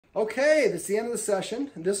Okay, that's the end of the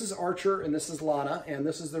session. This is Archer and this is Lana, and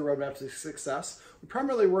this is the roadmap to success. We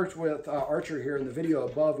primarily worked with Archer here. In the video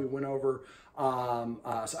above, we went over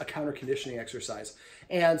a counter conditioning exercise.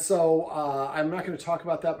 And so I'm not going to talk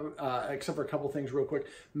about that except for a couple things real quick.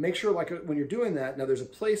 Make sure, like, when you're doing that, now there's a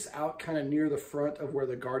place out kind of near the front of where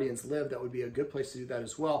the guardians live that would be a good place to do that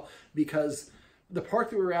as well, because the park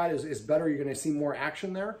that we're at is better. You're going to see more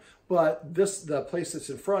action there, but the place that's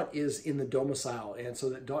in front is in the domicile, and so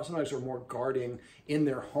that dogs sometimes are more guarding in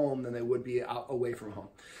their home than they would be out away from home.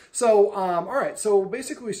 So, all right. So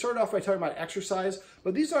basically, we started off by talking about exercise,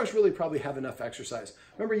 but these dogs really probably have enough exercise.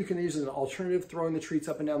 Remember, you can use an alternative, throwing the treats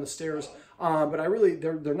up and down the stairs, but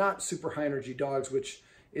they're not super high energy dogs, which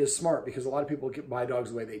is smart because a lot of people buy dogs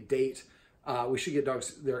the way they date. We should get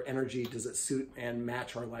dogs their energy. Does it suit and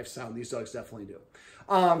match our lifestyle? And these dogs definitely do.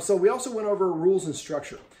 So we also went over rules and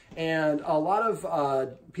structure. And a lot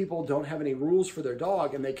of people don't have any rules for their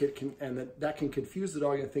dog, and that can confuse the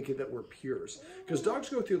dog into thinking that we're peers. Because dogs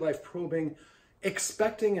go through life probing,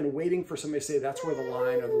 expecting and waiting for somebody to say that's where the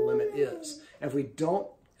line or the limit is. And if we don't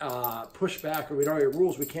push back or we don't have any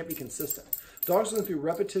rules, we can't be consistent. Dogs go through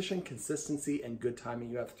repetition, consistency, and good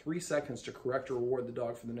timing. You have 3 seconds to correct or reward the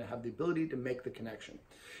dog for them to have the ability to make the connection.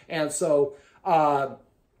 And so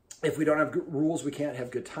if we don't have good rules, we can't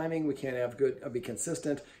have good timing. We can't have be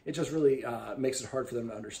consistent. It just really makes it hard for them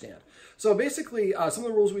to understand. So basically, some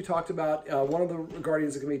of the rules we talked about, one of the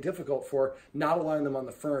guardians is going to be difficult for not allowing them on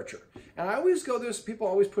the furniture. And I always go this, people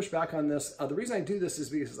always push back on this. The reason I do this is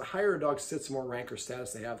because the higher a dog sits, the more rank or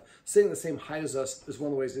status they have. Sitting the same height as us is one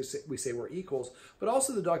of the ways we say we're equals. But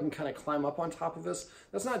also the dog can kind of climb up on top of us.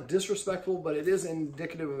 That's not disrespectful, but it is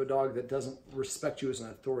indicative of a dog that doesn't respect you as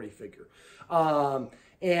an authority figure.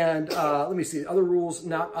 Let me see, other rules,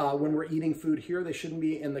 not when we're eating food here, they shouldn't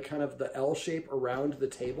be in the kind of the L shape around the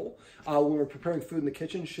table. When we're preparing food in the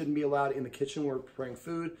kitchen, shouldn't be allowed in the kitchen when we're preparing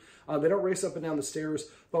food. They don't race up and down the stairs,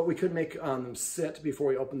 but we could make them sit before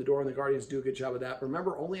we open the door, and the guardians do a good job of that.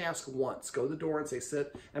 Remember, only ask once. Go to the door and say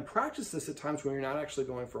sit, and practice this at times when you're not actually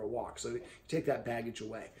going for a walk. So you take that baggage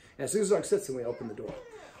away. And as soon as the dog sits, then we open the door.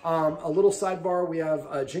 A little sidebar, we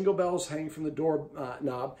have jingle bells hanging from the door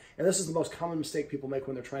knob, and this is the most common mistake people make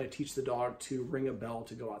when they're trying to teach the dog to ring a bell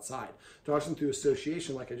to go outside. Dogs come through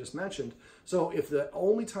association, like I just mentioned. So if the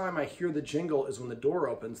only time I hear the jingle is when the door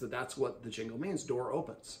opens, that's what the jingle means, door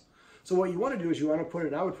opens. So what you want to do is you want to put it,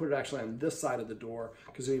 and I would put it actually on this side of the door,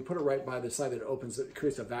 because when you put it right by the side that it opens, it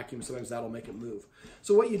creates a vacuum. Sometimes that'll make it move.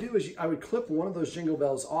 So what you do is I would clip one of those jingle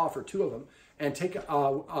bells off, or 2 of them, and take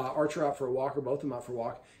Archer out for a walk, or both of them out for a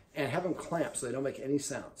walk, and have them clamp so they don't make any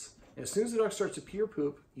sounds. And as soon as the dog starts to pee or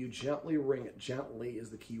poop, you gently ring it. Gently is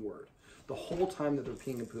the key word. The whole time that they're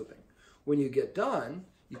peeing and pooping. When you get done,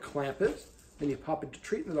 you clamp it, then you pop a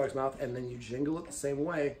treat in the dog's mouth, and then you jingle it the same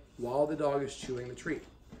way while the dog is chewing the treat.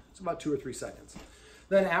 It's about 2 or 3 seconds.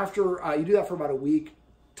 Then after, you do that for about a week,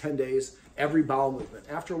 10 days, every bowel movement.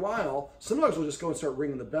 After a while, some dogs will just go and start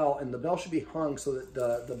ringing the bell, and the bell should be hung so that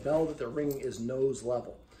the bell that they're ringing is nose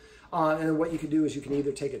level. And what you can do is you can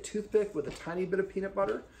either take a toothpick with a tiny bit of peanut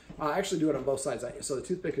butter. I actually do it on both sides. So the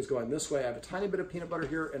toothpick is going this way. I have a tiny bit of peanut butter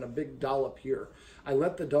here and a big dollop here. I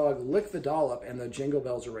let the dog lick the dollop, and the jingle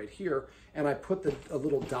bells are right here, and I put a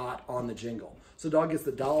little dot on the jingle. So the dog gets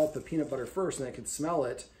the dollop of peanut butter first, and it can smell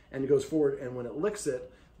it, and it goes forward, and when it licks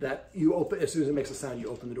it, as soon as it makes a sound, you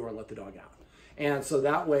open the door and let the dog out. And so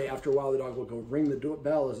that way, after a while, the dog will go ring the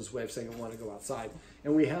bell as his way of saying I want to go outside.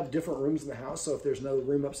 And we have different rooms in the house, so if there's no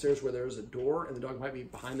room upstairs where there's a door and the dog might be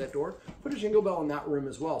behind that door, put a jingle bell in that room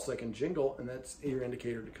as well so I can jingle, and that's your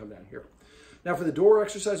indicator to come down here. Now for the door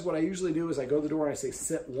exercise, what I usually do is I go to the door and I say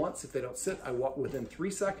sit once. If they don't sit, I walk within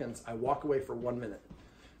 3 seconds, I walk away for 1 minute,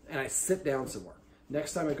 and I sit down somewhere.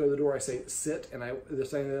 Next time I go to the door, I say sit, and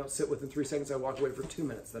this time they don't sit within 3 seconds, I walk away for 2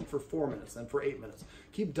 minutes, then for 4 minutes, then for 8 minutes.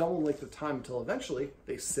 Keep double length of time until eventually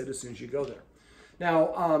they sit as soon as you go there.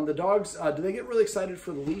 Now, the dogs, do they get really excited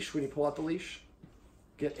for the leash when you pull out the leash?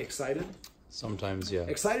 Get excited? Sometimes, yeah.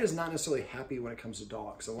 Excited is not necessarily happy when it comes to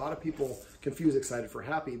dogs. A lot of people confuse excited for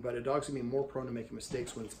happy, but a dog's going to be more prone to making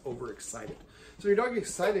mistakes when it's overexcited. So your dog gets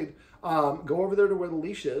excited, go over there to where the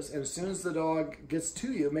leash is, and as soon as the dog gets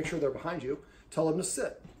to you, make sure they're behind you, tell them to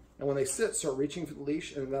sit. And when they sit, start reaching for the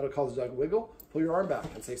leash, and that'll cause the dog to wiggle. Pull your arm back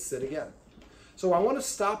and say sit again. So I want to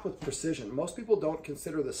stop with precision. Most people don't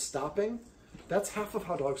consider the stopping. That's half of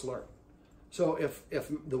how dogs learn. So if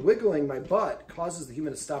the wiggling my butt causes the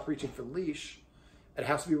human to stop reaching for the leash, it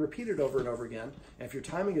has to be repeated over and over again. And if your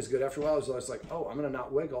timing is good, after a while, it's like, oh, I'm going to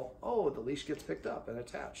not wiggle. Oh, the leash gets picked up and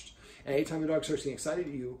attached. And anytime the dog starts getting excited,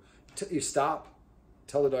 you stop,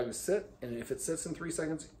 tell the dog to sit, and if it sits in 3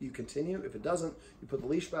 seconds, you continue. If it doesn't, you put the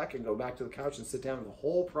leash back and go back to the couch and sit down, and the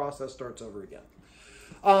whole process starts over again.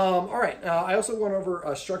 All right, I also went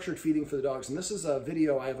over structured feeding for the dogs, and this is a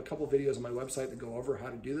video. I have a couple videos on my website that go over how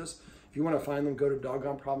to do this. If you want to find them, go to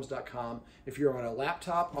doggoneproblems.com. If you're on a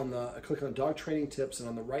laptop, click on Dog Training Tips, and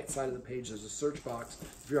on the right side of the page there's a search box.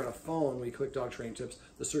 If you're on a phone, when you click Dog Training Tips,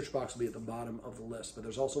 the search box will be at the bottom of the list. But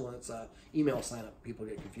there's also one that's email sign up. People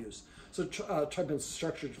get confused. So type in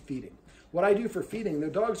structured feeding. What I do for feeding, the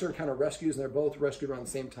dogs are kind of rescues, and they're both rescued around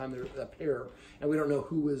the same time. They're a pair, and we don't know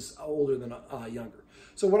who is older than younger.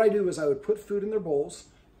 So what I do is I would put food in their bowls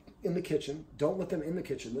in the kitchen. Don't let them in the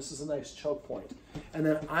kitchen. This is a nice choke point. And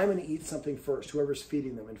then I'm going to eat something first, whoever's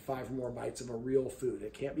feeding them, in 5 or more bites of a real food.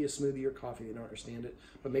 It can't be a smoothie or coffee. They don't understand it.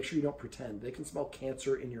 But make sure you don't pretend. They can smell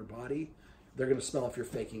cancer in your body. They're going to smell if you're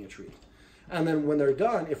faking a treat. And then when they're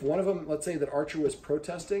done, if one of them, let's say that Archer was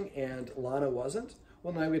protesting and Lana wasn't,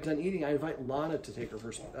 well, when I get done eating, I invite Lana to take her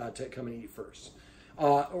first, to come and eat first.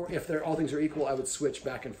 Or if all things are equal, I would switch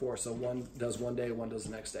back and forth. So one does one day, one does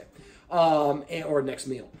the next day, or next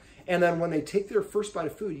meal. And then when they take their first bite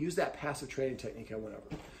of food, use that passive training technique I went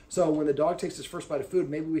over. So when the dog takes his first bite of food,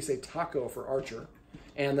 maybe we say taco for Archer,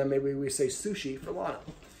 and then maybe we say sushi for Lana.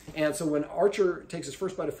 And so when Archer takes his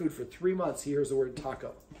first bite of food for 3 months, he hears the word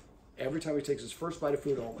taco. Every time he takes his first bite of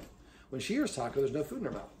food only. When she hears taco, there's no food in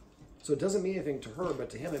her mouth. So it doesn't mean anything to her, but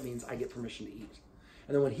to him it means I get permission to eat.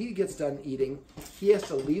 And then when he gets done eating, he has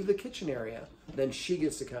to leave the kitchen area, then she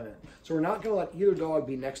gets to come in. So we're not going to let either dog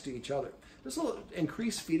be next to each other. This will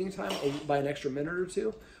increase feeding time by an extra minute or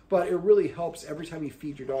 2, but it really helps every time you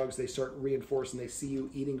feed your dogs, they start reinforcing, they see you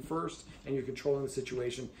eating first, and you're controlling the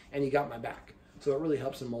situation, and you got my back. So it really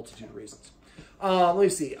helps in a multitude of reasons. Let me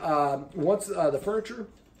see. Once the furniture,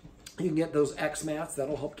 you can get those X mats.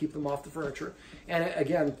 That'll help keep them off the furniture. And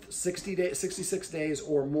again, 66 days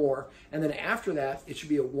or more. And then after that, it should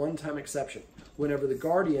be a one-time exception. Whenever the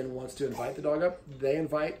guardian wants to invite the dog up, they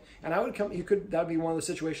invite. And that'd be one of the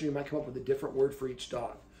situations you might come up with a different word for each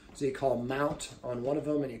dog. So you call mount on one of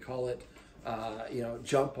them, and you call it,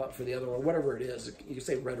 jump up for the other one, whatever it is. You can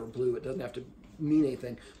say red or blue. It doesn't have to mean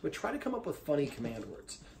anything. But try to come up with funny command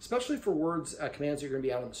words, especially for words, commands that you're going to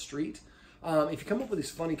be out on the street. If you come up with these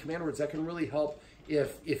funny command words, that can really help.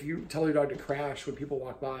 If you tell your dog to crash when people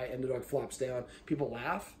walk by and the dog flops down, people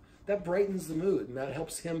laugh, that brightens the mood, and that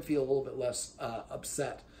helps him feel a little bit less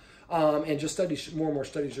upset. And just more and more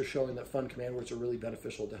studies are showing that fun command words are really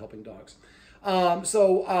beneficial to helping dogs.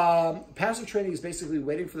 Passive training is basically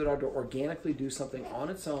waiting for the dog to organically do something on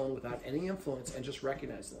its own without any influence and just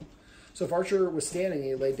recognize them. So if Archer was standing and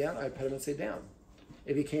he laid down, I'd pet him and say down.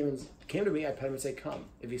 If he came to me, I'd pet him and say come.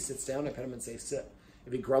 If he sits down, I'd pet him and say sit.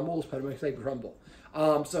 If he grumbles, pet him and say grumble.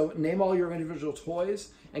 So name all your individual toys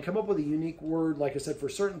and come up with a unique word. Like I said, for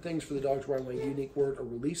certain things for the dogs where I want a unique word, a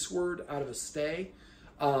release word out of a stay,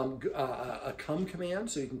 a come command,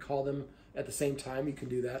 so you can call them at the same time. You can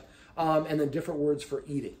do that. And then different words for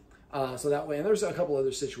eating. So that way, and there's a couple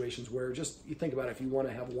other situations where just you think about it, if you want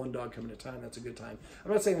to have one dog come at a time, that's a good time.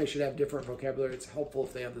 I'm not saying they should have different vocabulary. It's helpful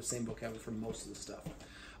if they have the same vocabulary for most of the stuff.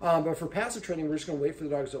 But for passive training, we're just going to wait for the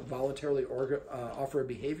dogs to voluntarily offer a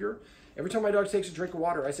behavior. Every time my dog takes a drink of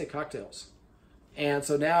water, I say cocktails. And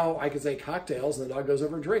so now I can say cocktails, and the dog goes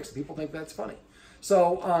over and drinks. People think that's funny.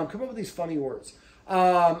 So come up with these funny words.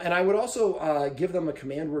 And I would also give them a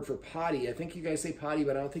command word for potty. I think you guys say potty,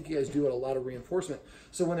 but I don't think you guys do it a lot of reinforcement.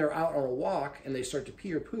 So when they're out on a walk and they start to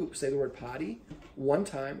pee or poop, say the word potty one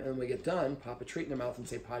time, and when we get done, pop a treat in their mouth and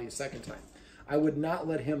say potty a second time. I would not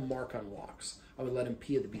let him mark on walks. I would let him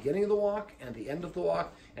pee at the beginning of the walk and the end of the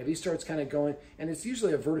walk. And if he starts kind of going, and it's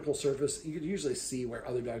usually a vertical surface, you could usually see where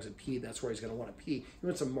other dogs have peed. That's where he's going to want to pee. He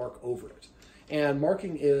wants to mark over it. And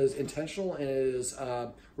marking is intentional and is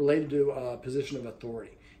related to a position of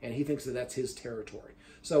authority. And he thinks that that's his territory.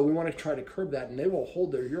 So we want to try to curb that, and they will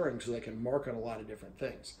hold their urine so they can mark on a lot of different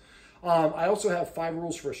things. I also have 5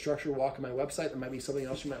 rules for a structured walk on my website. That might be something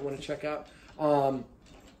else you might want to check out.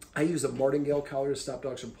 I use a martingale collar to stop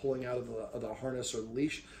dogs from pulling out of the harness or the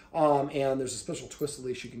leash. And there's a special twist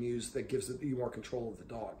leash you can use that gives you more control of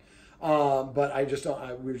the dog. But I just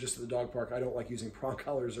don't, we were just at the dog park. I don't like using prong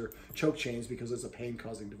collars or choke chains because it's a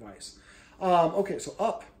pain-causing device. Okay, so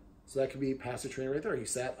up. So that could be passive training right there. He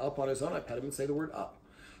sat up on his own. I pet him and say the word up.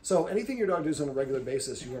 So anything your dog does on a regular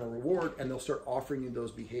basis, you want to reward, and they'll start offering you those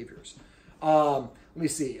behaviors. Let me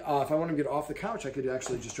see. If I want to get off the couch, I could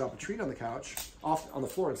actually just drop a treat on the couch, on the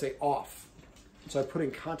floor, and say off. So I put in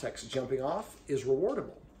context. Jumping off is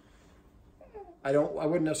rewardable. I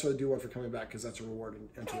wouldn't necessarily do one for coming back because that's a reward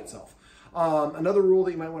unto itself. Another rule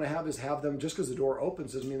that you might want to have them, just because the door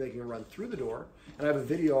opens doesn't mean they can run through the door. And I have a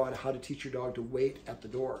video on how to teach your dog to wait at the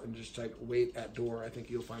door, and just type wait at door. I think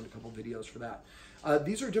you'll find a couple videos for that.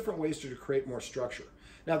 These are different ways to create more structure.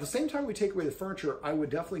 Now, at the same time we take away the furniture, I would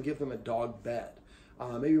definitely give them a dog bed.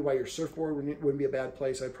 Maybe by your surfboard wouldn't be a bad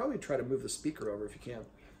place. I'd probably try to move the speaker over if you can.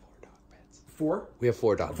 Four? We have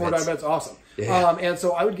 4 dog beds. 4 dog beds, awesome. Yeah. And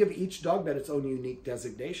so I would give each dog bed its own unique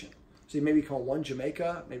designation. So you maybe call one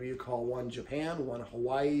Jamaica, maybe you call one Japan, one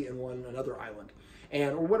Hawaii, and one another island.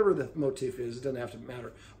 Or whatever the motif is, it doesn't have to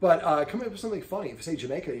matter. But come up with something funny. If you say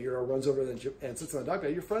Jamaica, your dog runs over and sits on the dog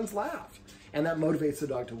bed, your friends laugh. And that motivates the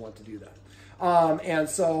dog to want to do that. And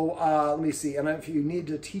so let me see. And if you need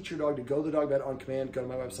to teach your dog to go to the dog bed on command, go to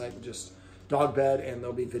my website and just dog bed, and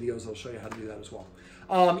there'll be videos that'll show you how to do that as well.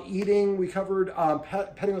 Eating, we covered.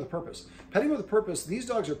 Petting with a purpose. Petting with a purpose, these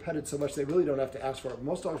dogs are petted so much they really don't have to ask for it.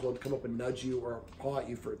 Most dogs will come up and nudge you or paw at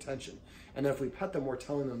you for attention. And then if we pet them, we're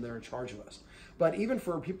telling them they're in charge of us. But even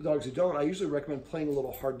for dogs who don't, I usually recommend playing a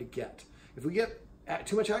little hard to get. If we get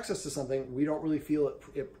too much access to something, we don't really feel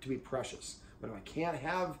it to be precious. But if I can't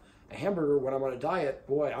have a hamburger when I'm on a diet,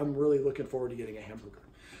 boy, I'm really looking forward to getting a hamburger.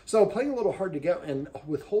 So playing a little hard to get and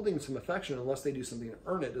withholding some affection unless they do something to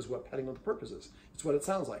earn it is what petting with a purpose is. It's what it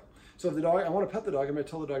sounds like. So if I want to pet the dog, I'm going to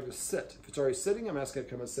tell the dog to sit. If it's already sitting, I'm asking it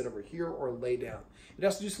to come and sit over here or lay down. It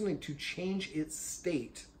has to do something to change its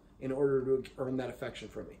state in order to earn that affection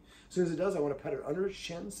from me. As soon as it does, I want to pet it under its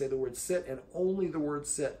chin, say the word sit, and only the word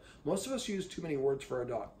sit. Most of us use too many words for our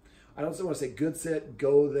dog. I don't want to say good sit,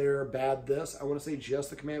 go there, bad this. I want to say just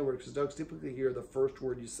the command word because dogs typically hear the first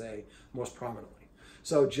word you say most prominently.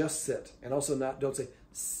 So just sit, and also don't say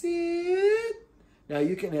sit. Now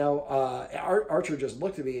you can Archer just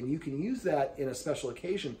looked at me, and you can use that in a special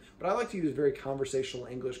occasion, but I like to use very conversational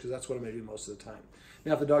English because that's what I'm going to do most of the time.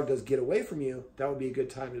 Now if the dog does get away from you, that would be a good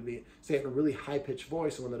time to say it in a really high-pitched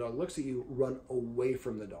voice, and when the dog looks at you, run away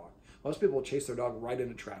from the dog. Most people will chase their dog right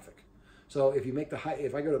into traffic. So if you make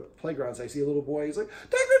if I go to playgrounds, I see a little boy, he's like,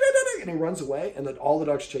 and he runs away, and then all the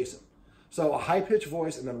dogs chase him. So a high-pitched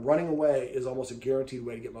voice and then running away is almost a guaranteed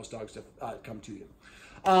way to get most dogs to come to you.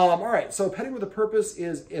 All right, so petting with a purpose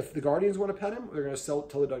is if the guardians want to pet him, they're going to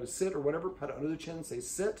tell the dog to sit or whatever, pet it under the chin, say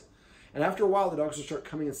sit. And after a while, the dogs will start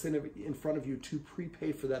coming and sitting in front of you to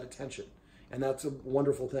prepay for that attention. And that's a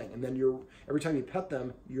wonderful thing. And then every time you pet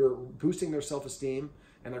them, you're boosting their self-esteem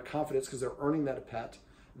and their confidence because they're earning that pet.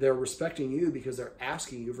 They're respecting you because they're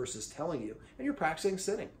asking you versus telling you. And you're practicing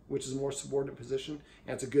sitting, which is a more subordinate position,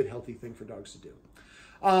 and it's a good, healthy thing for dogs to do.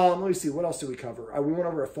 Let me see, what else did we cover? We went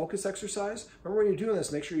over a focus exercise. Remember when you're doing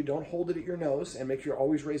this, make sure you don't hold it at your nose and make sure you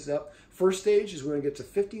always raise it up. First stage is we're going to get to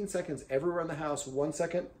 15 seconds everywhere in the house, 1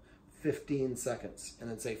 second, 15 seconds, and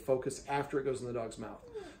then say focus after it goes in the dog's mouth.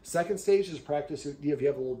 Second stage is practice if you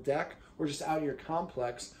have a little deck or just out in your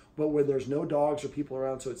complex, but where there's no dogs or people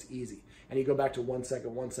around, so it's easy. And you go back to 1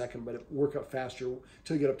 second, but work up faster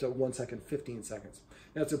until you get up to 1 second, 15 seconds.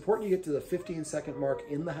 Now, it's important you get to the 15-second mark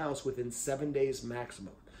in the house within 7 days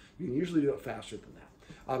maximum. You can usually do it faster than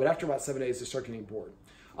that. But after about 7 days, they start getting bored.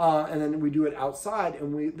 And then we do it outside,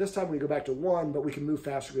 and this time we go back to 1, but we can move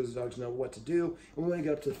faster because the dogs know what to do. And we only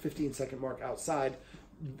get up to the 15-second mark outside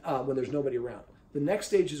when there's nobody around. The next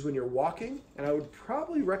stage is when you're walking, and I would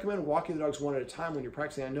probably recommend walking the dogs one at a time when you're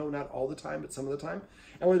practicing. I know not all the time, but some of the time.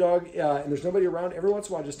 And when the dog, and there's nobody around, every once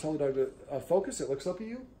in a while, just tell the dog to focus. It looks up at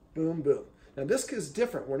you, boom, boom. Now this is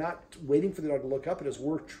different. We're not waiting for the dog to look up at us.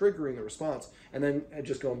 We're triggering the response, and then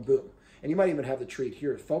just going boom. And you might even have the treat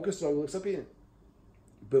here. Focus, the dog looks up at you,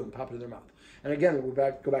 boom, pop it in their mouth. And again, we'll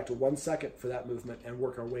go back to 1 second for that movement and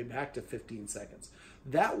work our way back to 15 seconds.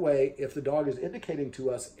 That way, if the dog is indicating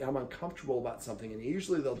to us, I'm uncomfortable about something, and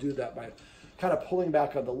usually they'll do that by kind of pulling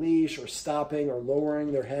back on the leash or stopping or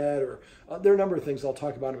lowering their head, or there are a number of things I'll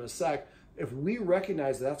talk about in a sec. If we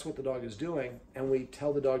recognize that's what the dog is doing and we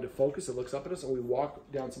tell the dog to focus, it looks up at us, and we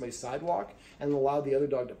walk down somebody's sidewalk and allow the other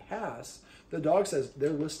dog to pass, the dog says, they're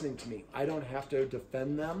listening to me. I don't have to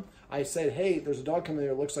defend them. I said, hey, there's a dog coming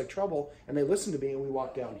there that looks like trouble, and they listen to me, and we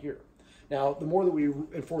walk down here. Now, the more that we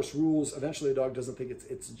enforce rules, eventually the dog doesn't think it's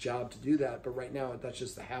its job to do that, but right now that's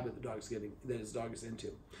just the habit that his dog is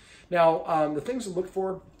into. Now, the things to look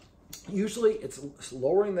for, usually it's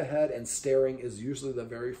lowering the head and staring is usually the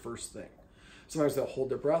very first thing. Sometimes they'll hold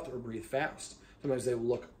their breath or breathe fast. Sometimes they will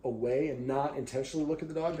look away and not intentionally look at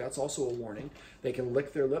the dog. That's also a warning. They can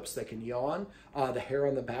lick their lips. They can yawn. The hair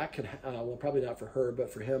on the back can, well, probably not for her, but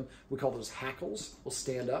for him, we call those hackles, will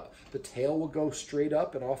stand up. The tail will go straight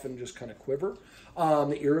up and often just kind of quiver.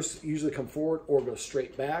 The ears usually come forward or go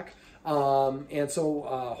straight back. And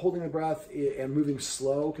so holding the breath and moving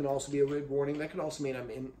slow can also be a good warning. That could also mean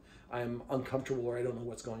I'm uncomfortable or I don't know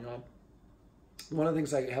what's going on. One of the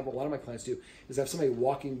things I have a lot of my clients do is have somebody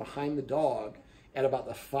walking behind the dog at about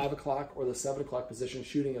the 5 o'clock or the 7 o'clock position,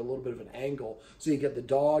 shooting at a little bit of an angle. So you get the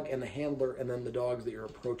dog and the handler and then the dogs that you're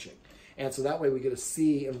approaching. And so that way we get to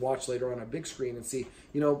see and watch later on a big screen and see,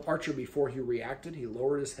 Archer, before he reacted, he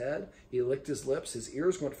lowered his head, he licked his lips, his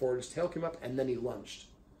ears went forward, his tail came up, and then he lunged.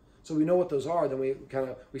 So we know what those are. Then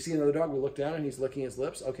we see another dog, we look down and he's licking his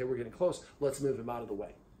lips. Okay, we're getting close. Let's move him out of the way.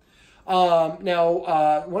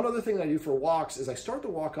 Now, one other thing that I do for walks is I start the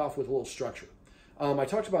walk off with a little structure. I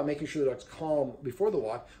talked about making sure the dog's calm before the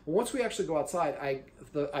walk. Well, once we actually go outside,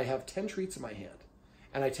 I have 10 treats in my hand.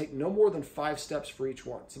 And I take no more than 5 steps for each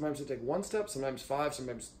one. Sometimes I take 1 step, sometimes 5,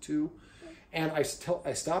 sometimes 2. And I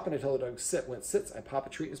stop and I tell the dog, sit. When it sits, I pop a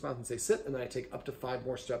treat in his mouth and say, sit. And then I take up to 5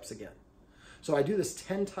 more steps again. So I do this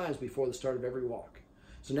 10 times before the start of every walk.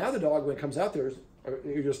 So now the dog, when it comes out there, you're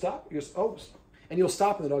going to stop? And you'll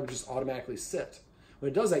stop and the dog will just automatically sit.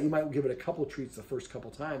 When it does that, you might give it a couple treats the first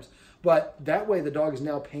couple times. But that way the dog is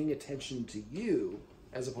now paying attention to you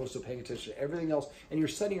as opposed to paying attention to everything else. And you're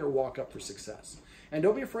setting your walk up for success. And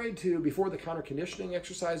don't be afraid to, before the counter conditioning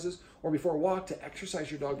exercises or before a walk, to exercise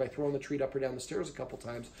your dog by throwing the treat up or down the stairs a couple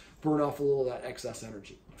times. Burn off a little of that excess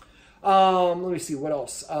energy. Let me see, what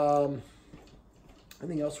else?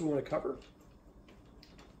 Anything else we want to cover?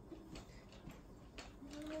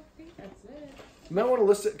 You might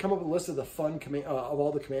want to come up with a list of the fun of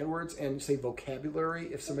all the command words and say vocabulary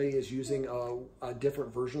if somebody is using a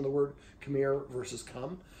different version of the word come here versus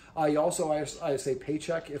come. I say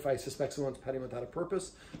paycheck if I suspect someone's petting without a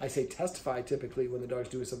purpose. I say testify typically when the dog's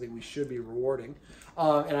doing something we should be rewarding.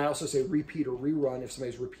 And I also say repeat or rerun if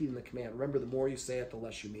somebody's repeating the command. Remember, the more you say it, the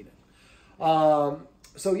less you mean it.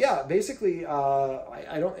 So yeah, basically,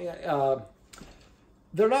 I don't.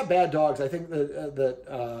 They're not bad dogs. I think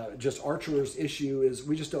that just Archer's issue is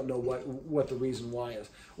we just don't know what the reason why is.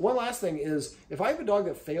 One last thing is, if I have a dog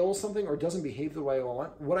that fails something or doesn't behave the way I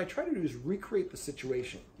want, what I try to do is recreate the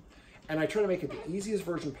situation. And I try to make it the easiest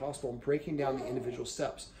version possible and breaking down the individual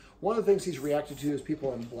steps. One of the things he's reacted to is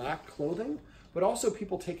people in black clothing, but also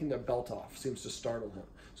people taking their belt off seems to startle him.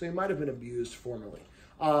 So he might have been abused formerly.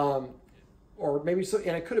 Or maybe so,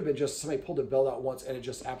 and it could have been just somebody pulled a belt out once and it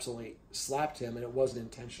just absolutely slapped him and it wasn't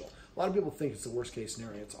intentional. A lot of people think it's the worst case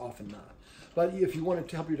scenario. It's often not. But if you wanted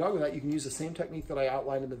to help your dog with that, you can use the same technique that I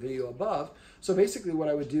outlined in the video above. So basically what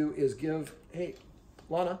I would do is hey,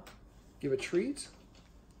 Lana, give a treat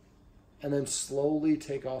and then slowly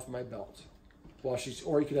take off my belt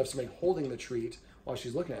or you could have somebody holding the treat while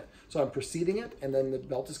she's looking at it. So I'm preceding it and then the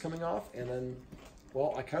belt is coming off and then,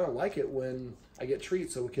 well, I kind of like it when I get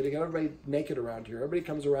treats. So we could get everybody naked around here. Everybody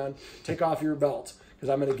comes around, take off your belt because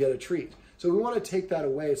I'm going to get a treat. So we want to take that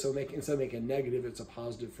away. So instead of making a negative, it's a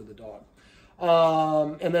positive for the dog.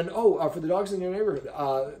 And then, for the dogs in your neighborhood,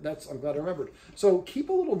 I'm glad I remembered. So keep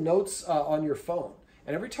a little notes on your phone.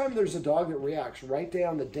 And every time there's a dog that reacts, write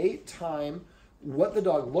down the date, time, what the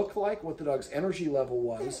dog looked like, what the dog's energy level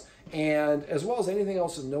was, and as well as anything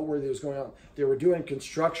else noteworthy that was going on. They were doing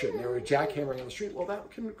construction, they were jackhammering on the street. Well, that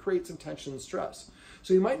can create some tension and stress.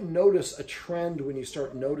 So you might notice a trend when you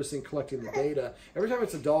start collecting the data. Every time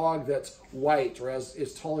it's a dog that's white or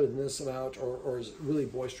is taller than this amount or is really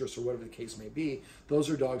boisterous or whatever the case may be, those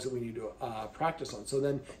are dogs that we need to practice on. So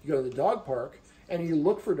then you go to the dog park and you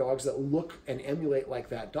look for dogs that look and emulate like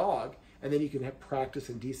that dog, and then you can practice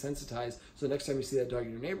and desensitize. So the next time you see that dog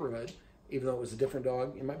in your neighborhood, even though it was a different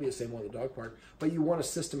dog, it might be the same one at the dog park, but you want to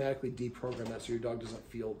systematically deprogram that so your dog doesn't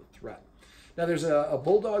feel the threat. Now there's a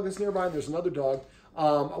bulldog that's nearby, and there's another dog. A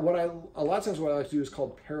lot of times what I like to do is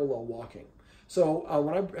called parallel walking. So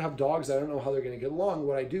when I have dogs, I don't know how they're going to get along.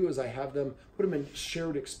 What I do is I have them put them in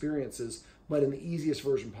shared experiences, but in the easiest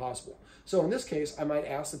version possible. So in this case, I might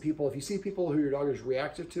ask the people, if you see people who your dog is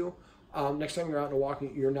reactive to, next time you're out and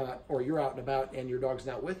walking, you're out and about and your dog's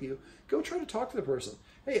not with you, go try to talk to the person.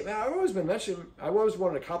 Hey, man, I've always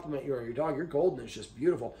wanted to compliment you on your dog. You're golden. It's just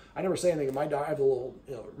beautiful. I never say anything. My dog, I have a little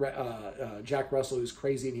Jack Russell who's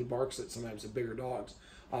crazy and he barks at sometimes at bigger dogs.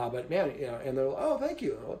 But man, and they're like, oh, thank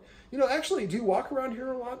you. Actually, do you walk around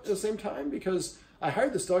here a lot at the same time? Because I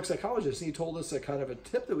hired this dog psychologist and he told us a kind of a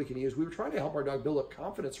tip that we can use. We were trying to help our dog build up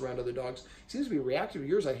confidence around other dogs. He seems to be reactive to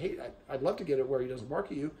yours. I'd love to get it where he doesn't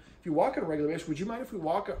bark at you. If you walk on a regular basis, would you mind if we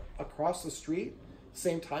walk across the street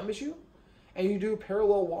same time as you? And you do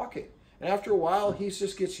parallel walking. And after a while, he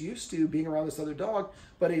just gets used to being around this other dog,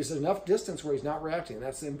 but he's enough distance where he's not reacting.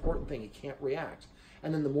 That's the important thing. He can't react.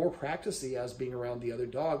 And then the more practice he has being around the other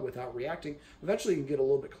dog without reacting, eventually you can get a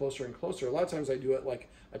little bit closer and closer. A lot of times I do it like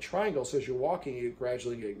a triangle, so as you're walking, you're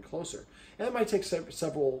gradually getting closer. And it might take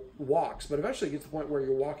several walks, but eventually you get to the point where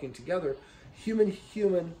you're walking together, human,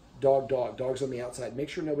 dog, dog's on the outside. Make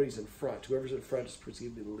sure nobody's in front. Whoever's in front is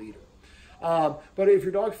perceived to be the leader. But if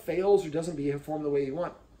your dog fails or doesn't perform the way you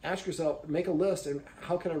want, ask yourself, make a list, and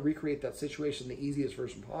how can I recreate that situation the easiest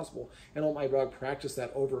version possible? And let my dog practice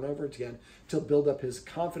that over and over again to build up his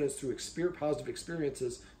confidence through positive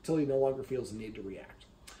experiences until he no longer feels the need to react.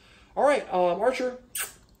 All right, Archer,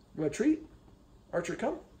 you want a treat? Archer,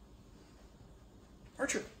 come.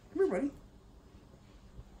 Archer, come here, buddy.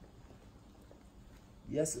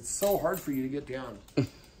 Yes, it's so hard for you to get down.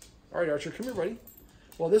 All right, Archer, come here, buddy.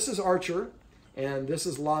 Well, this is Archer, and this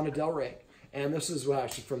is Lana Del Rey, and this is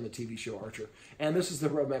she's from the TV show Archer, and this is the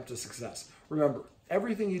roadmap to success. Remember,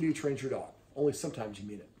 everything you do trains your dog, only sometimes you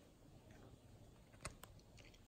mean it.